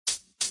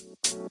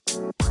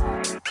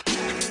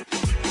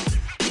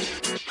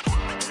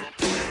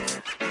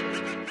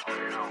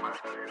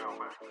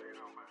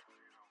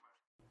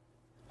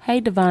Hey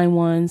Divine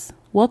Ones,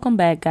 welcome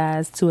back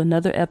guys to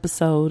another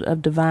episode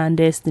of Divine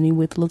Destiny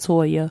with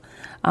Latoya.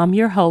 I'm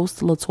your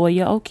host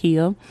Latoya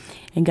Okia,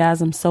 and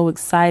guys, I'm so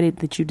excited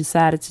that you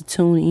decided to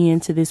tune in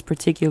to this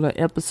particular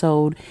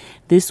episode.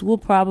 This will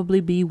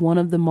probably be one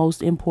of the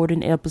most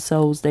important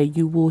episodes that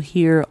you will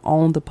hear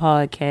on the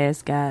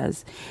podcast,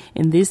 guys.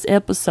 In this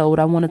episode,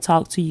 I want to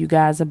talk to you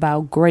guys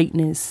about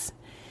greatness.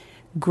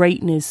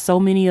 Greatness. So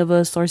many of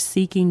us are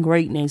seeking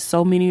greatness.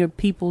 So many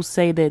people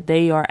say that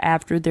they are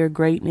after their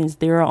greatness.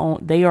 They are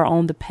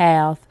on the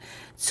path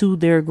to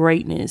their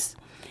greatness.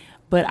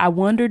 But I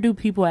wonder, do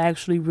people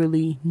actually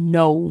really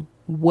know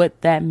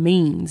what that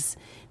means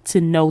to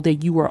know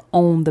that you are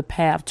on the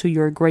path to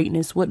your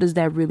greatness? What does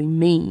that really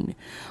mean?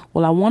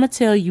 Well, I want to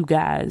tell you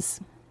guys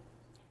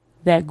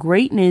that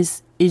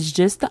greatness is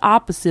just the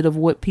opposite of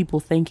what people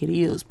think it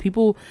is.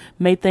 People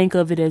may think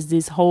of it as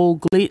this whole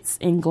glitz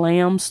and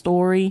glam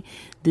story,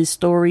 this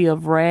story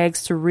of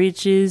rags to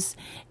riches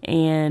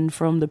and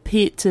from the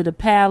pit to the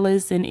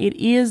palace. And it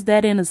is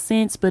that in a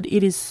sense, but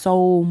it is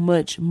so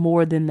much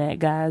more than that,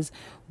 guys.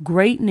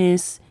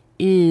 Greatness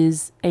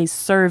is a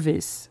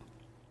service.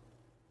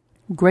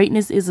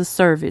 Greatness is a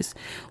service.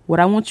 What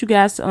I want you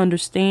guys to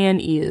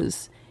understand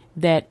is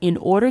that in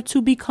order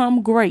to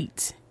become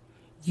great,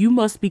 you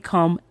must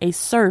become a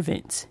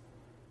servant.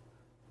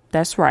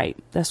 That's right.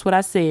 That's what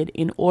I said.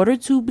 In order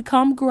to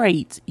become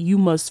great, you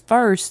must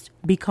first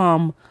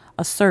become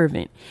a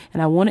servant. And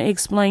I want to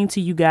explain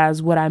to you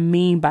guys what I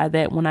mean by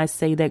that when I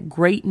say that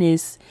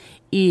greatness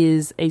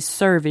is a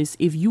service.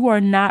 If you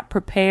are not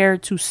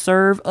prepared to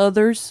serve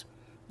others,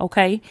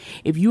 okay,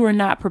 if you are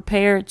not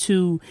prepared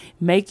to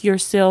make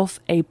yourself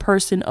a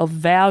person of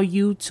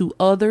value to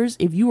others,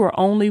 if you are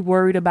only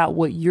worried about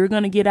what you're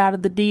going to get out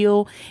of the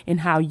deal and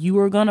how you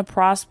are going to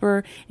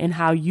prosper and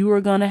how you are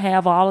going to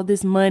have all of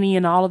this money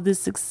and all of this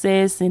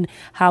success and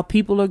how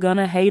people are going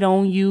to hate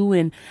on you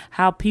and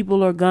how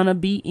people are going to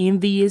be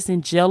envious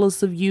and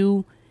jealous of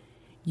you,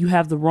 you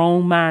have the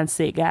wrong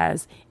mindset,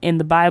 guys. And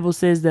the Bible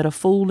says that a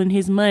fool and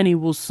his money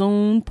will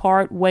soon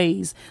part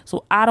ways.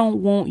 So I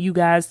don't want you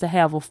guys to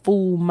have a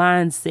fool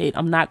mindset.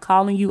 I'm not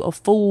calling you a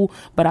fool,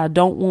 but I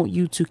don't want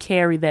you to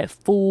carry that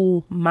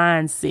fool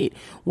mindset.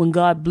 When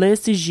God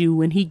blesses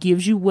you and he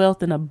gives you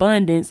wealth and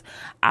abundance,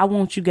 I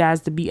want you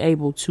guys to be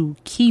able to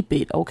keep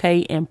it,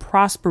 okay, and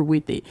prosper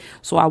with it.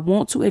 So I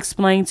want to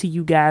explain to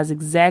you guys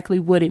exactly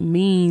what it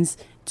means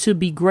to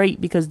be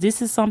great, because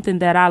this is something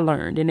that I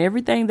learned, and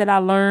everything that I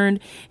learned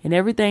and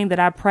everything that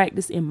I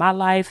practice in my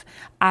life,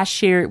 I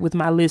share it with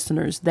my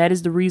listeners. That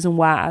is the reason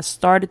why I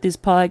started this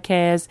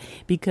podcast,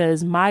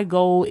 because my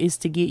goal is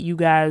to get you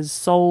guys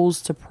souls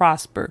to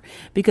prosper,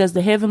 because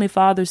the Heavenly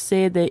Father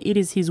said that it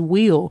is his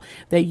will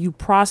that you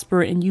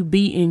prosper and you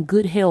be in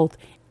good health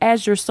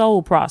as your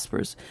soul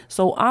prospers.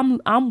 So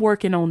I'm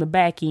working on the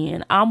back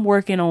end. I'm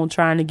working on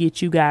trying to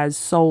get you guys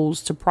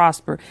souls to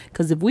prosper,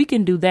 because if we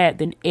can do that,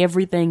 then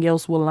everything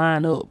else will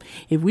line up.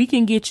 If we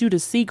can get you to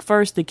seek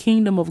first the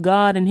kingdom of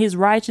God and his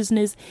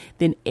righteousness,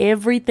 then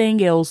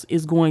everything else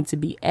is going to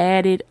be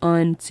added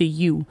unto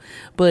you.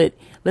 But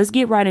let's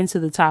get right into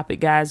the topic,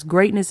 guys.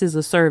 Greatness is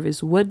a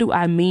service. What do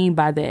I mean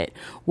by that?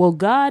 Well,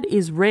 God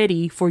is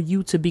ready for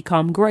you to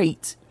become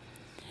great.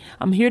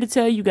 I'm here to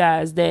tell you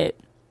guys that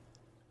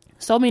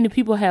so many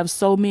people have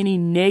so many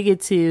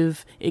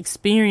negative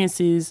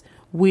experiences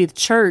with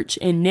church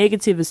and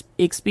negative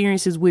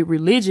experiences with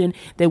religion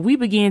that we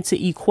begin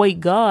to equate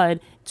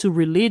God to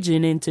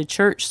religion and to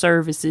church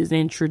services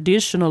and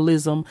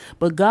traditionalism.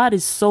 But God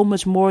is so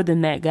much more than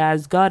that,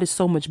 guys. God is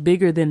so much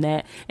bigger than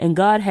that. And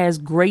God has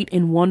great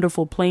and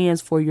wonderful plans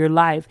for your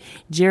life.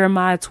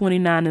 Jeremiah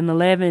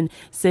 29:11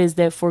 says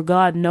that for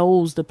God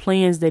knows the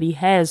plans that he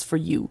has for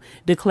you,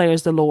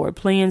 declares the Lord.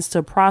 Plans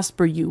to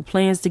prosper you,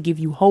 plans to give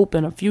you hope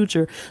and a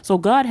future. So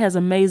God has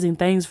amazing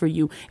things for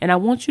you. And I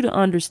want you to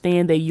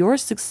understand that your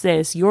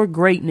success, your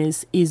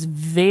greatness is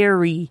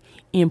very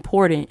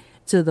important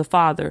to the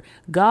Father.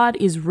 God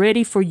is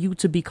ready for you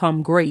to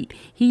become great.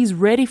 He's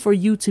ready for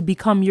you to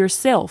become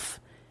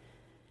yourself.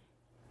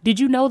 Did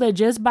you know that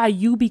just by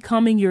you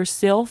becoming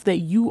yourself, that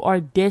you are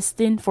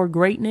destined for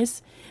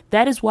greatness?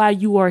 That is why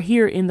you are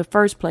here in the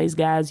first place,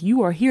 guys.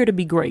 You are here to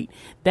be great.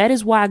 That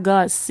is why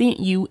God sent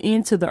you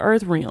into the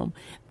earth realm.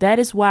 That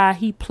is why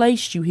he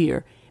placed you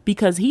here,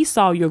 because he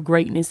saw your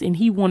greatness and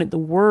he wanted the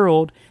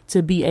world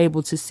to be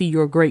able to see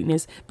your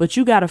greatness. But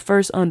you got to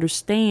first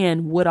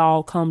understand what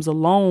all comes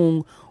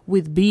along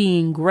with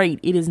being great.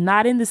 It is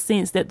not in the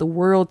sense that the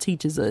world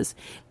teaches us.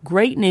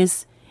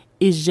 Greatness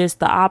is just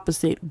the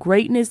opposite.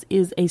 Greatness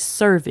is a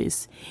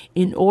service.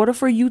 In order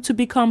for you to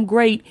become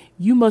great,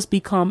 you must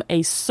become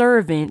a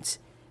servant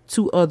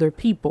to other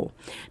people.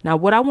 Now,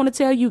 what I want to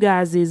tell you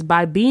guys is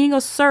by being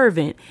a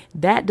servant,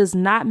 that does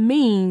not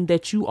mean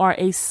that you are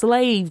a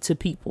slave to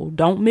people.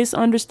 Don't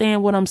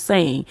misunderstand what I'm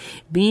saying.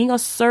 Being a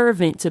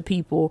servant to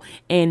people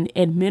and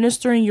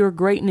administering your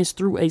greatness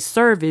through a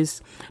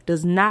service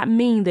does not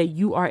mean that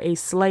you are a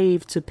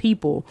slave to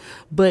people,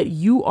 but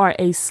you are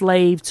a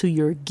slave to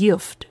your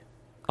gift.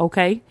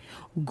 Okay?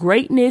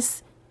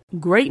 Greatness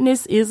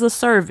is a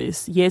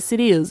service. Yes, it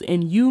is.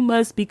 And you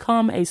must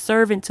become a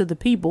servant to the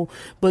people,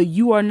 but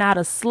you are not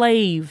a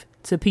slave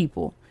to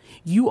people.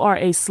 You are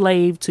a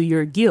slave to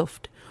your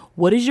gift.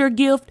 What is your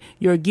gift?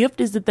 Your gift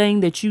is the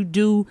thing that you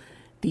do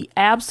the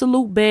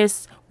absolute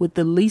best with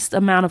the least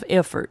amount of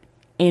effort.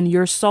 And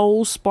your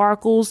soul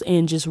sparkles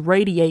and just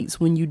radiates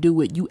when you do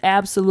it. You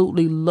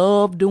absolutely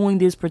love doing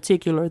this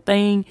particular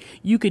thing.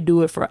 You could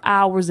do it for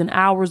hours and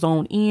hours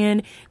on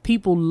end.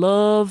 People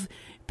love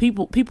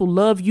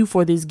you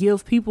for this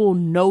gift. People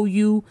know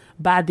you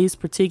by this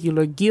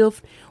particular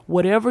gift.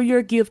 Whatever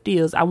your gift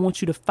is, I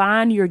want you to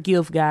find your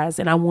gift, guys,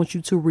 and I want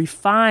you to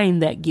refine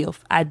that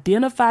gift.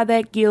 Identify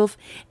that gift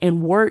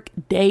and work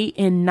day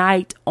and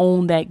night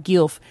on that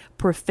gift.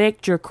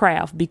 Perfect your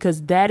craft,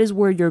 because that is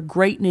where your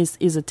greatness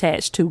is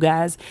attached to,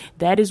 guys.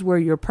 That is where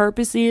your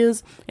purpose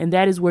is, and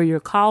that is where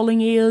your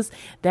calling is.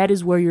 That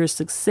is where your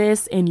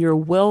success and your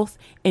wealth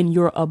and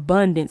your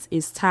abundance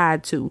is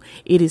tied to.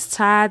 It is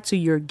tied to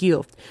your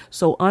gift.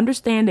 So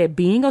understand that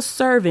being a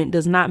servant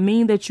does not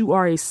mean that you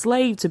are a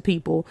slave to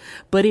people,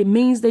 but it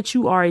means that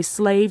you are a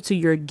slave to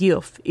your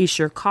gift. It's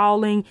your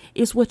calling.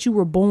 It's what you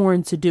were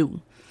born to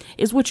do.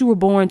 It's what you were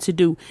born to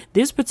do.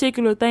 This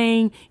particular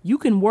thing, you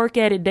can work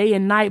at it day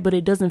and night, but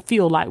it doesn't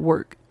feel like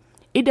work.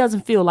 It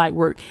doesn't feel like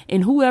work.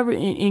 And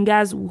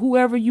guys,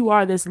 whoever you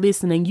are that's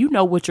listening, you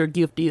know what your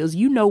gift is.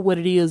 You know what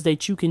it is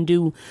that you can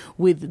do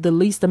with the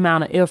least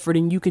amount of effort,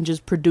 and you can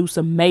just produce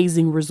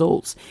amazing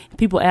results.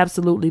 People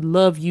absolutely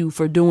love you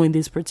for doing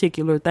this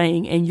particular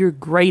thing, and you're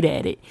great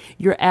at it.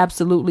 You're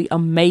absolutely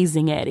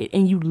amazing at it,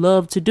 and you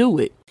love to do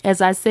it. As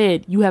I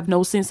said, you have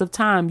no sense of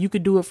time. You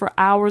could do it for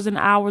hours and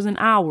hours and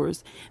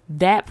hours.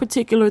 That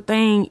particular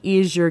thing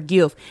is your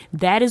gift.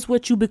 That is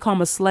what you become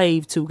a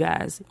slave to,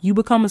 guys. You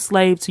become a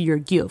slave to your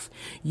gift.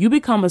 You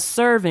become a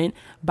servant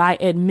by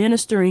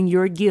administering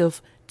your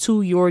gift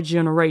to your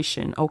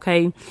generation.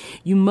 Okay.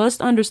 You must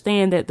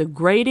understand that the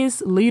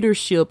greatest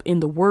leadership in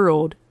the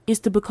world is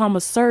to become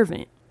a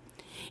servant.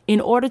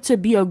 In order to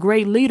be a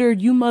great leader,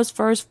 you must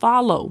first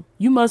follow.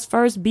 You must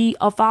first be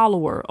a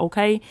follower,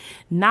 okay?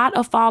 Not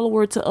a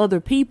follower to other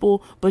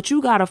people, but you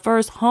got to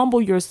first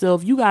humble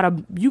yourself. You got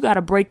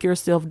to break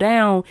yourself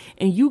down,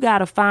 and you got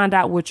to find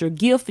out what your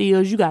gift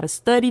is. You got to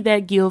study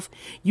that gift.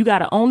 You got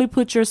to only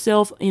put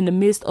yourself in the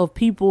midst of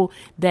people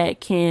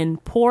that can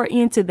pour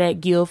into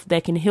that gift,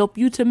 that can help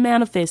you to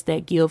manifest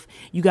that gift.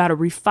 You got to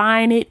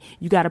refine it.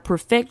 You got to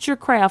perfect your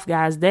craft,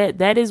 guys.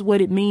 That is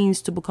what it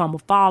means to become a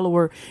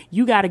follower.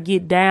 You got to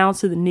get down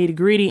to the nitty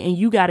gritty, and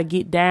you got to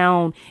get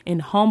down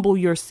and humble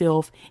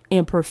yourself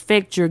and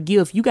perfect your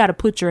gift. You got to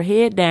put your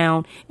head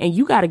down and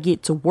you got to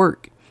get to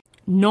work.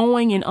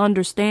 Knowing and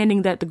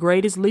understanding that the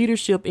greatest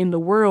leadership in the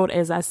world,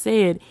 as I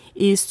said,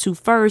 is to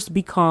first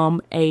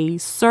become a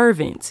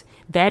servant.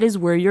 That is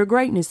where your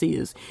greatness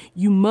is.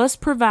 You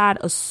must provide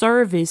a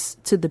service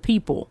to the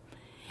people.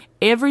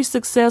 Every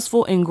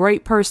successful and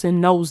great person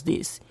knows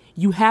this.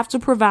 You have to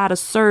provide a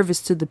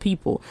service to the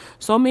people.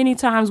 So many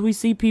times we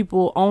see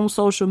people on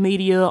social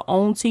media,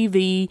 on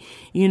TV,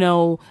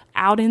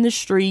 out in the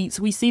streets.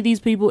 We see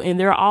these people and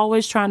they're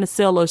always trying to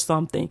sell us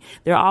something.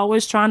 They're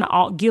always trying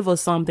to give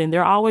us something.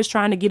 They're always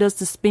trying to get us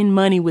to spend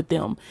money with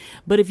them.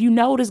 But if you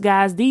notice,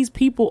 guys, these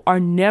people are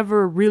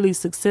never really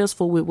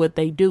successful with what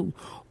they do.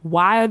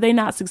 Why are they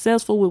not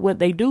successful with what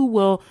they do?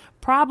 Well,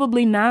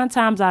 probably 9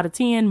 times out of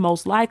 10,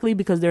 most likely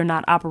because they're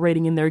not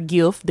operating in their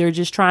gift. They're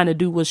just trying to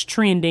do what's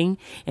trending,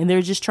 and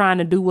they're just trying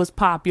to do what's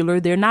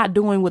popular. They're not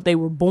doing what they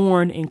were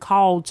born and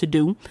called to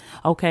do.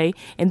 Okay.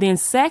 And then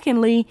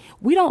secondly,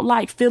 we don't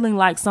like feeling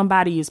like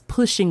somebody is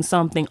pushing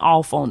something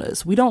off on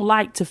us. We don't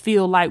like to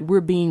feel like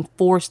we're being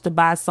forced to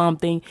buy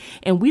something,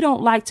 and we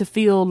don't like to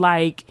feel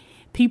like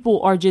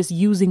people are just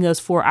using us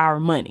for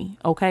our money.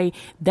 Okay.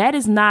 That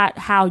is not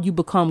how you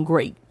become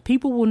great.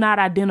 People will not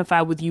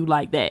identify with you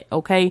like that.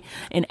 Okay.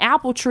 An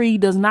apple tree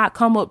does not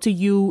come up to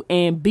you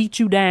and beat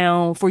you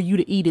down for you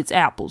to eat its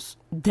apples.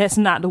 That's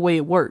not the way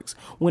it works.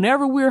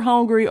 Whenever we're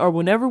hungry or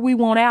whenever we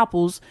want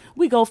apples,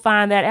 we go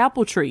find that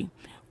apple tree.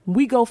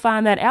 We go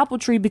find that apple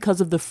tree because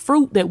of the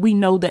fruit that we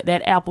know that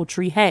apple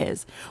tree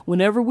has.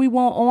 Whenever we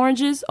want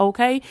oranges,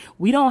 okay,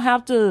 we don't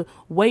have to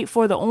wait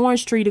for the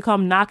orange tree to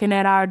come knocking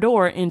at our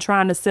door and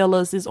trying to sell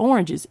us its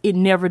oranges. It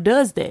never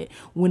does that.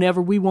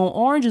 Whenever we want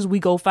oranges, we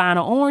go find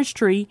an orange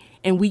tree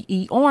and we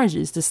eat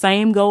oranges. The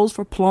same goes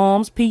for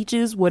plums,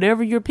 peaches,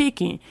 whatever you're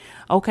picking.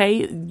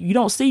 Okay, you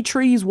don't see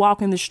trees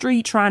walking the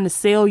street trying to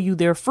sell you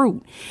their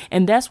fruit.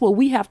 And that's what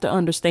we have to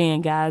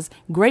understand, guys.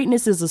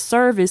 Greatness is a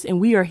service,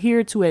 and we are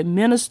here to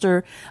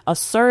administer a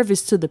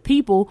service to the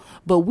people.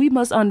 But we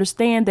must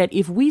understand that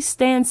if we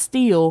stand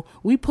still,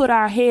 we put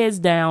our heads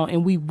down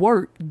and we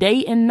work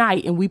day and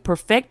night and we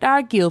perfect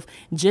our gift,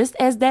 just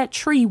as that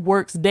tree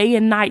works day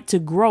and night to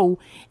grow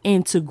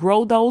and to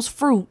grow those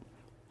fruit.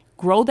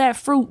 Grow that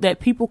fruit that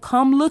people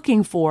come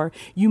looking for.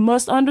 You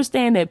must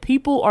understand that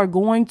people are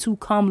going to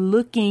come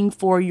looking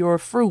for your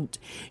fruit.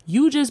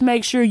 You just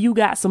make sure you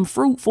got some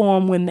fruit for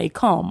them when they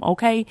come,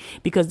 okay?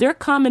 Because they're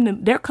coming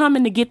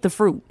to get the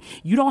fruit.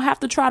 You don't have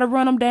to try to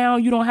run them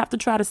down. You don't have to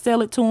try to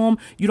sell it to them.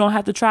 You don't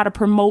have to try to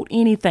promote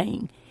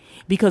anything.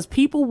 Because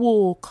people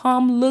will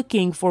come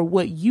looking for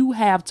what you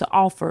have to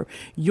offer.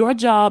 Your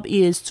job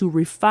is to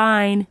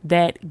refine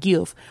that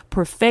gift,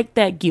 perfect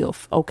that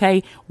gift,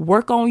 okay?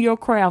 Work on your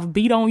craft,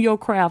 beat on your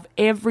craft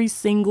every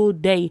single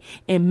day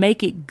and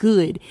make it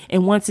good.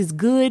 And once it's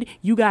good,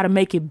 you got to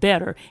make it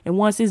better. And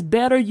once it's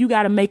better, you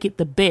got to make it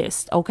the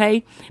best,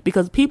 okay?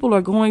 Because people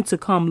are going to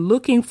come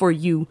looking for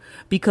you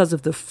because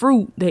of the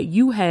fruit that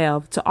you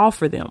have to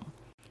offer them.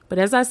 But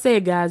as I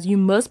said, guys, you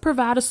must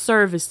provide a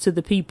service to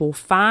the people.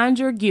 Find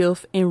your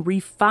gift and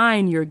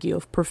refine your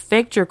gift.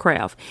 Perfect your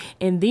craft.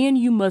 And then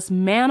you must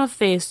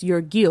manifest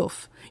your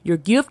gift. Your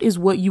gift is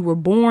what you were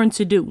born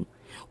to do.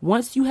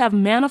 Once you have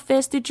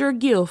manifested your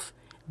gift,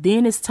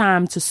 then it's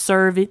time to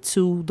serve it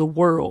to the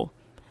world.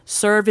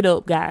 Serve it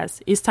up,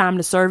 guys. It's time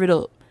to serve it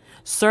up.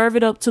 Serve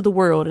it up to the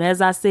world. And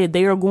as I said,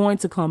 they are going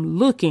to come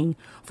looking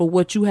for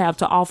what you have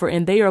to offer,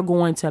 and they are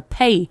going to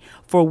pay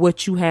for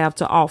what you have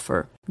to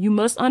offer. You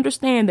must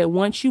understand that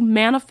once you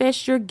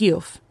manifest your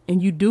gift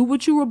and you do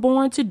what you were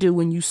born to do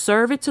and you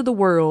serve it to the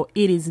world,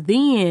 it is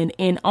then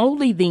and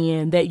only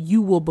then that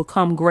you will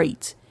become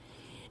great.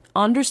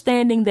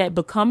 Understanding that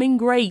becoming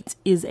great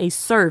is a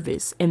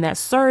service, and that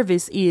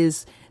service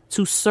is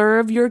to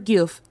serve your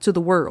gift to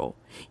the world.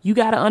 You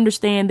got to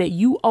understand that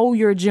you owe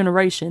your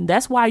generation.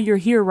 That's why you're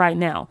here right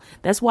now.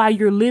 That's why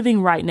you're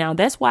living right now.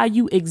 That's why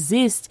you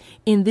exist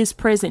in this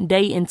present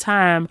day and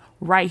time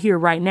right here,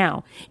 right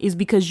now, is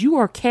because you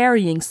are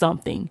carrying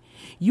something.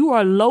 You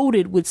are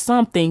loaded with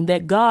something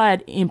that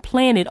God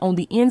implanted on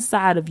the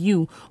inside of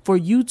you for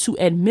you to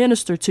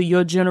administer to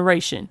your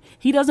generation.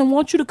 He doesn't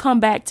want you to come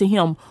back to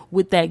him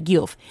with that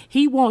gift.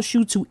 He wants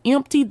you to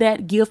empty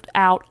that gift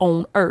out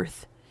on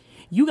earth.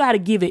 You got to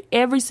give it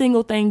every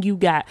single thing you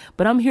got.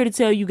 But I'm here to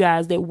tell you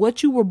guys that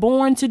what you were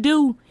born to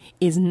do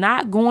is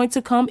not going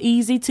to come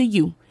easy to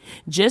you.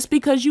 Just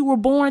because you were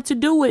born to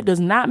do it does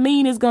not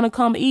mean it's going to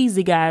come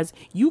easy, guys.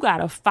 You got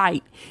to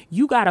fight.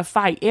 You got to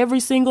fight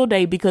every single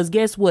day, because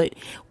guess what?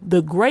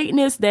 The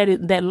greatness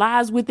that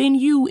lies within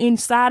you,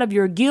 inside of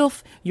your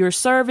gift, your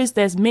service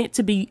that's meant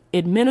to be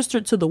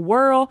administered to the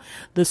world,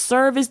 the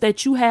service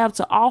that you have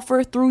to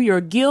offer through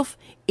your gift,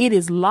 it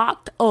is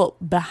locked up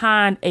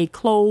behind a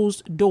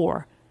closed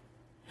door.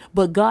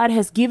 But God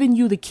has given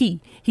you the key.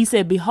 He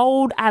said,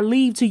 behold, I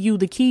leave to you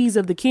the keys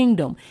of the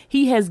kingdom.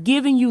 He has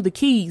given you the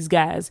keys,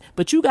 guys.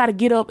 But you got to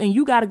get up and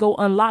you got to go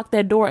unlock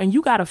that door, and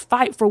you got to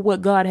fight for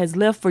what God has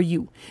left for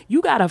you.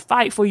 You got to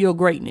fight for your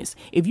greatness.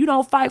 If you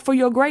don't fight for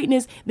your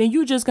greatness, then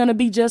you're just going to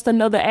be just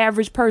another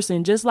average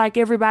person, just like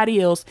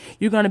everybody else.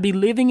 You're going to be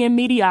living in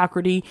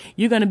mediocrity.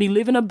 You're going to be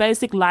living a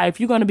basic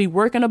life. You're going to be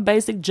working a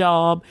basic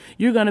job.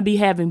 You're going to be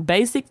having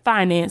basic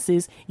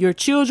finances. Your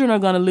children are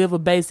going to live a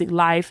basic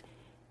life.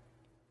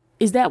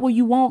 Is that what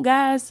you want,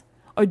 guys?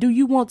 Or do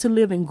you want to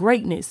live in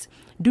greatness?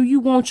 Do you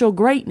want your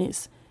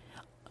greatness?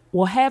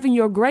 Well, having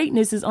your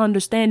greatness is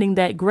understanding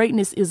that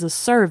greatness is a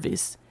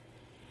service,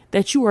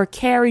 that you are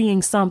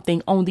carrying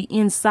something on the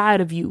inside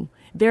of you.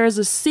 There is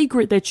a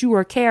secret that you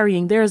are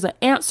carrying. There is an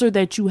answer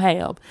that you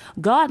have.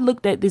 God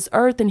looked at this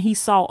earth and he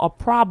saw a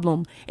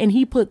problem, and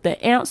he put the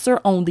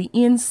answer on the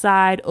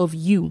inside of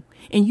you.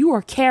 And you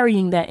are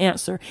carrying that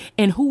answer.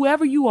 And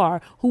whoever you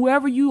are,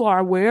 wherever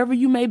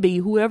you may be,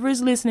 whoever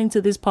is listening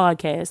to this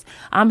podcast,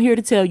 I'm here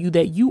to tell you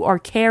that you are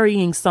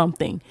carrying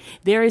something.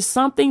 There is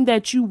something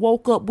that you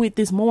woke up with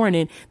this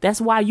morning. That's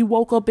why you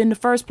woke up in the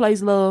first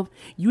place, love.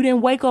 You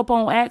didn't wake up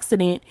on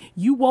accident.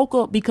 You woke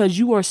up because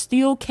you are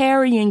still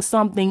carrying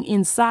something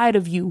inside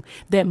of you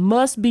that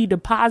must be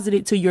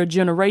deposited to your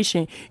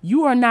generation.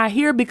 You are not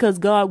here because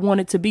God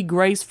wanted to be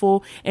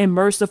graceful and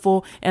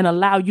merciful and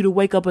allow you to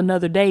wake up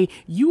another day.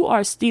 You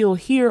are still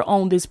here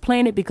on this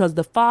planet because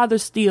the Father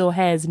still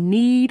has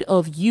need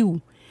of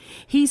you.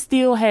 He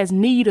still has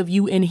need of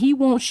you, and he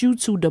wants you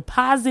to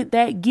deposit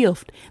that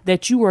gift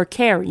that you are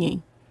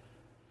carrying.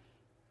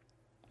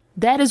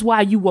 That is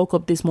why you woke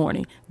up this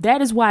morning. That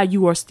is why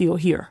you are still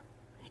here.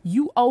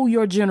 You owe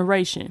your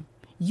generation.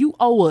 You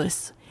owe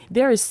us.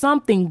 There is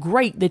something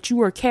great that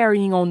you are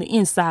carrying on the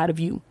inside of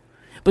you.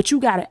 But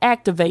you got to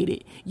activate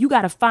it. You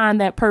got to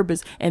find that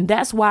purpose. And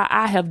that's why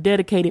I have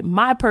dedicated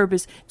my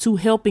purpose to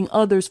helping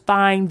others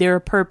find their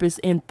purpose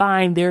and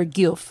find their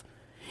gift.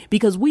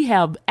 Because we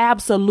have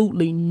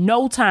absolutely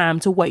no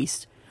time to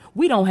waste.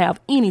 We don't have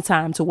any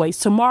time to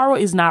waste. Tomorrow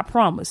is not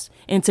promised,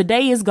 and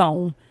today is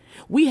gone.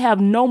 We have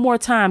no more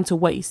time to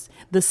waste.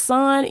 The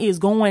sun is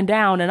going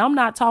down, and I'm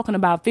not talking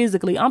about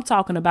physically. I'm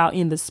talking about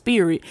in the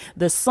spirit.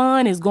 The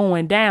sun is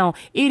going down.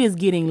 It is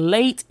getting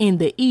late in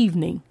the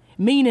evening,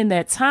 meaning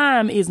that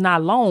time is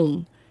not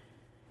long.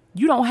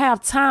 You don't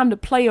have time to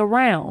play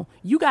around.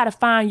 You got to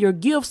find your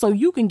gift so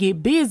you can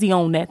get busy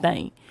on that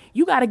thing.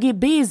 You got to get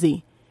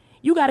busy.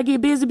 You got to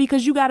get busy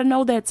because you got to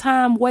know that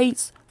time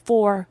waits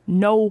for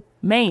no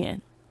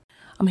man.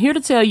 I'm here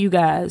to tell you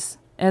guys,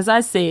 as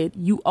I said,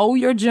 you owe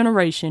your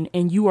generation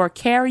and you are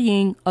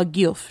carrying a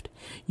gift.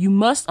 You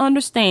must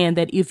understand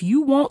that if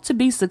you want to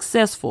be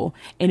successful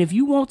and if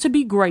you want to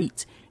be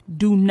great,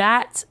 do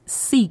not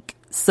seek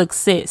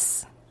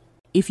success.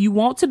 If you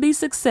want to be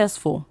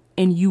successful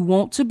and you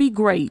want to be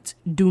great,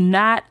 do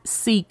not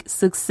seek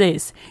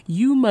success.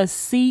 You must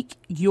seek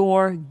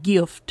your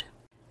gift.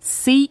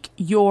 Seek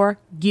your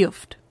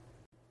gift.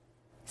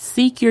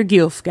 Seek your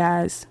gift,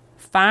 guys.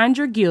 Find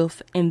your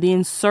gift and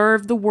then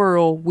serve the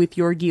world with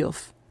your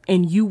gift,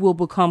 and you will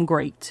become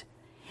great.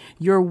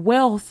 Your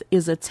wealth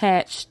is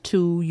attached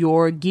to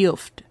your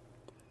gift.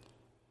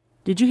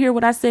 Did you hear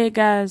what I said,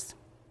 guys?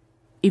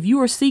 If you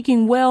are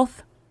seeking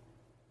wealth,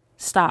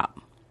 stop.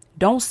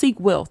 Don't seek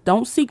wealth.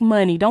 Don't seek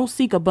money. Don't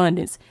seek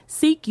abundance.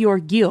 Seek your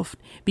gift,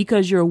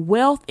 because your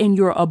wealth and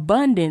your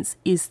abundance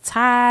is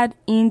tied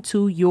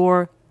into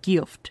your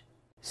gift.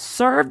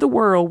 Serve the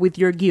world with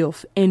your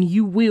gift and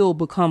you will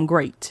become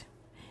great.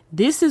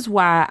 This is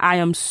why I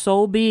am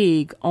so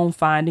big on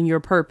finding your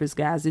purpose,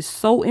 guys. It's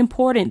so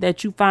important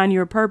that you find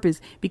your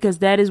purpose, because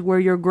that is where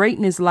your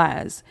greatness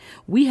lies.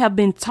 We have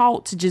been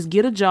taught to just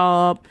get a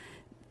job,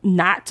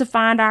 not to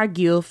find our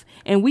gift.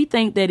 And we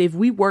think that if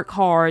we work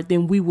hard,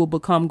 then we will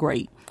become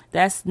great.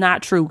 That's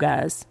not true,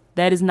 guys.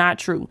 That is not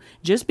true.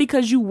 Just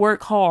because you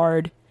work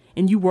hard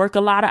and you work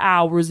a lot of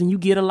hours and you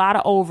get a lot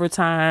of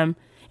overtime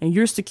and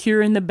you're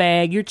securing the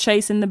bag, you're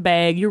chasing the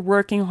bag, you're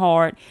working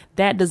hard,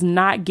 that does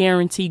not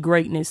guarantee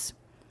greatness.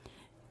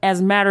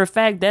 As a matter of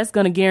fact, that's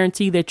going to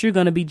guarantee that you're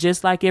going to be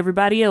just like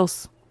everybody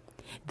else.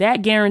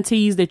 That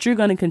guarantees that you're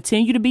going to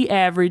continue to be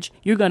average,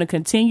 you're going to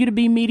continue to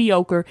be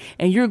mediocre,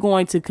 and you're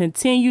going to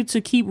continue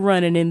to keep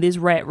running in this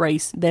rat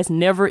race that's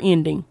never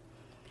ending.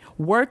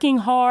 Working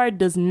hard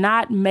does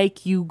not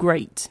make you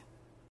great.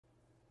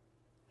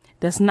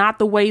 That's not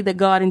the way that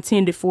God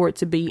intended for it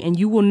to be. And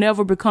you will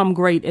never become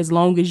great as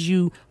long as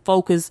you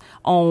focus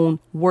on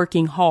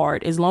working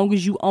hard, as long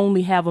as you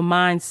only have a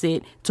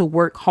mindset to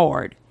work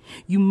hard.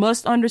 You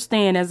must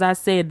understand, as I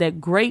said, that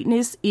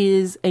greatness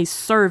is a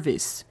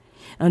service.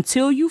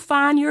 Until you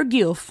find your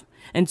gift,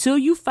 until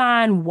you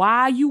find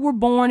why you were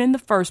born in the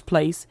first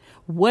place,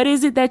 what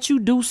is it that you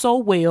do so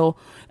well,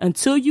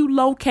 until you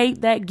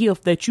locate that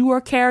gift that you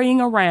are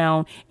carrying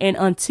around, and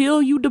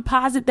until you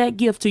deposit that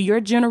gift to your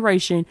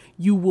generation,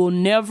 you will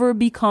never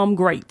become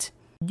great.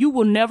 You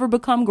will never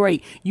become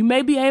great. You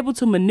may be able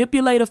to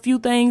manipulate a few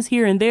things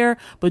here and there,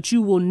 but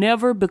you will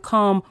never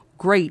become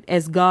great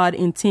as God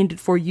intended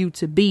for you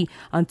to be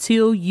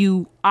until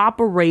you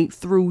operate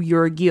through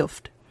your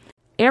gift.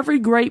 Every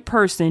great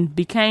person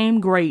became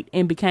great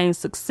and became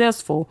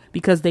successful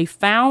because they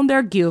found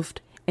their gift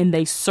and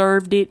they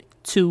served it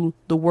to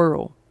the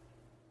world.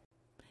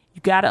 You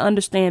got to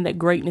understand that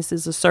greatness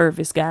is a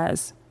service,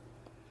 guys.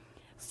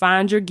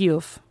 Find your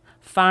gift.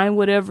 Find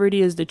whatever it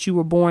is that you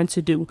were born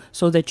to do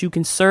so that you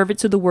can serve it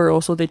to the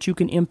world, so that you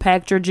can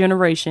impact your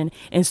generation,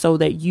 and so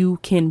that you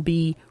can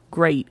be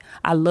great.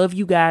 I love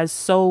you guys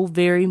so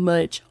very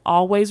much.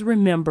 Always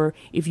remember,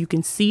 if you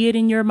can see it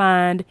in your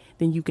mind,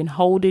 then you can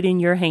hold it in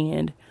your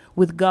hand.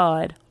 With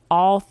God,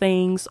 all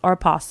things are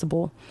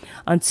possible.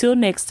 Until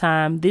next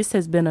time, this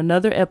has been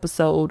another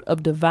episode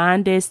of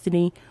Divine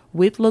Destiny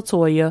with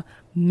Latoya,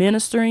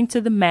 ministering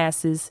to the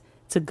masses.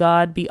 To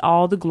God be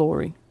all the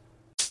glory.